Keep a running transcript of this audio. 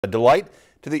A delight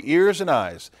to the ears and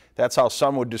eyes. That's how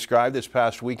some would describe this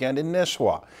past weekend in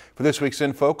Nisswa. For this week's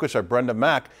In Focus, our Brenda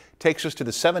Mack takes us to the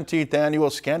 17th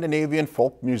annual Scandinavian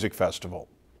Folk Music Festival.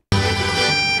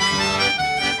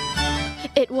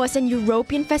 It was an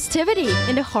European festivity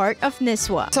in the heart of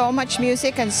Nisswa. So much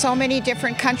music and so many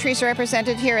different countries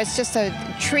represented here. It's just a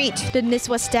treat. The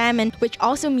Nisswa Stammen, which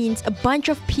also means a bunch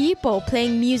of people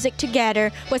playing music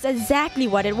together, was exactly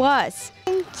what it was.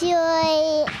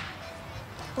 Enjoy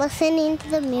listening to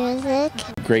the music.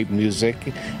 Great music.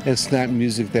 It's not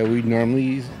music that we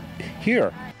normally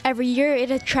hear. Every year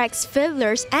it attracts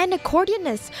fiddlers and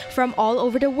accordionists from all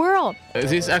over the world.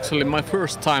 This is actually my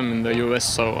first time in the US,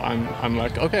 so I'm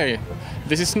like, okay,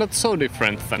 this is not so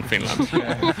different than Finland.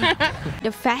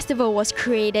 The festival was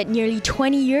created nearly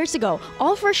 20 years ago,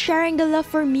 all for sharing the love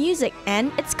for music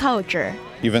and its culture.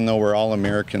 Even though we're all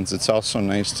Americans, it's also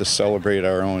nice to celebrate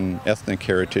our own ethnic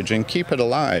heritage and keep it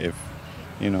alive,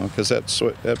 you know, because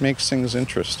that makes things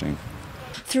interesting.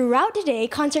 Throughout the day,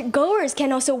 concert goers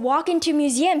can also walk into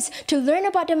museums to learn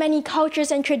about the many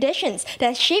cultures and traditions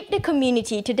that shape the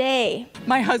community today.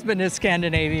 My husband is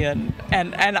Scandinavian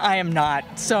and I am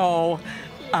not, so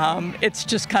it's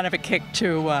just kind of a kick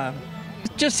to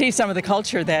just see some of the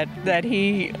culture that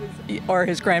he or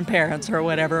his grandparents or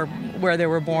whatever, where they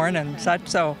were born and such.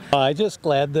 So I'm just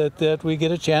glad that we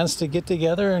get a chance to get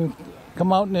together and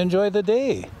come out and enjoy the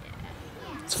day.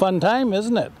 It's a fun time,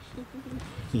 isn't it?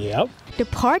 Yep. The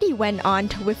party went on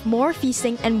with more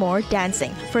feasting and more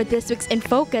dancing. For this week's In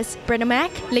Focus, Brenda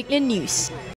Mack, Lakeland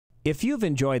News. If you've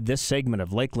enjoyed this segment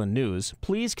of Lakeland News,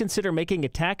 please consider making a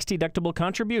tax-deductible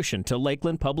contribution to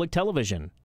Lakeland Public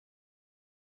Television.